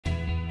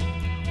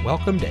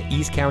Welcome to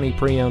East County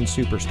Pre-Owned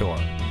Superstore,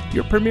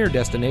 your premier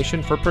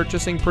destination for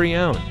purchasing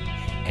pre-owned.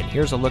 And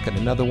here's a look at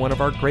another one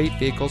of our great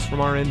vehicles from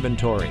our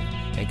inventory.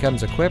 It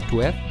comes equipped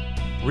with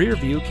rear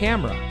view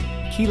camera,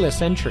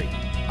 keyless entry,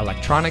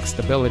 electronic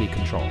stability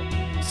control,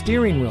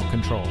 steering wheel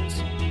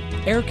controls,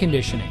 air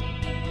conditioning,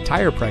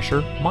 tire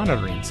pressure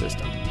monitoring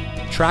system,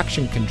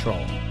 traction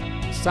control,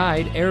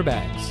 side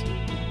airbags,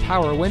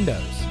 power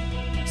windows,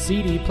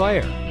 CD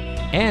player,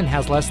 and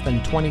has less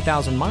than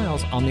 20,000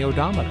 miles on the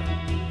odometer.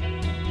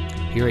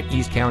 Here at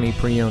East County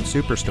Pre-Owned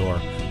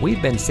Superstore,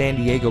 we've been San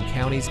Diego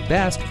County's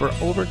best for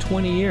over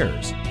 20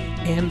 years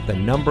and the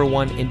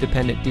 #1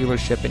 independent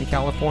dealership in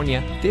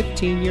California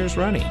 15 years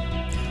running.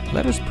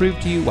 Let us prove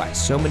to you why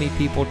so many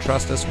people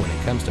trust us when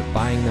it comes to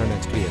buying their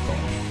next vehicle.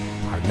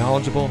 Our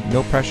knowledgeable,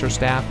 no-pressure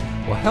staff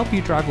will help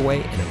you drive away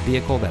in a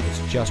vehicle that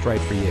is just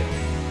right for you.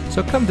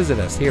 So come visit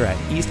us here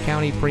at East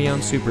County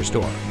Pre-Owned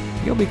Superstore.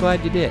 You'll be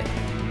glad you did.